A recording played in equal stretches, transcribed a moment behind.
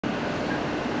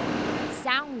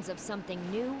sounds of something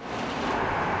new,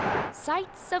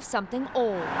 sights of something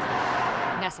old.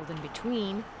 Nestled in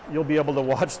between, you'll be able to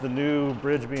watch the new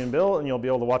bridge being built, and you'll be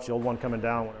able to watch the old one coming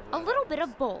down. A little bit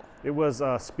of both. It was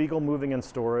Spiegel Moving and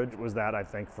Storage was that, I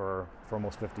think, for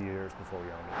almost 50 years before we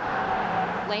owned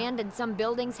it. Land and some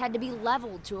buildings had to be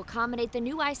leveled to accommodate the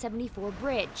new I-74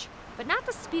 bridge, but not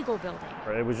the Spiegel Building.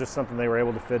 It was just something they were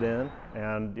able to fit in,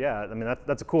 and yeah, I mean,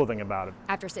 that's a cool thing about it.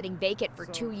 After sitting vacant for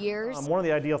 2 years, One of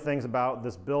the ideal things about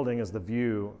this building is the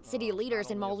view. City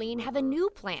leaders in Moline have a new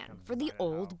plan for the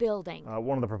old building.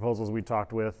 One of the proposals we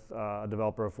talked with a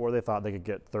developer before, they thought they could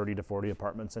get 30 to 40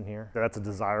 apartments in here. That's a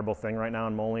desirable thing right now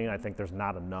in Moline. I think there's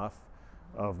not enough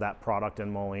of that product in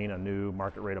Moline, a new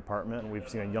market rate apartment. And we've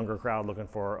seen a younger crowd looking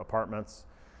for apartments.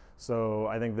 So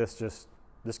I think this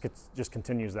just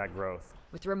continues that growth.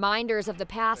 With reminders of the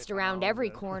past around every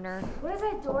corner. What does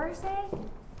that door say?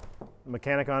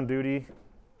 Mechanic on duty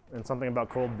and something about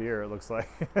cold beer, it looks like.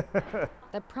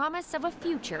 The promise of a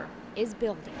future is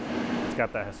building. It's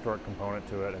got that historic component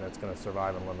to it, and it's going to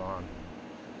survive and live on.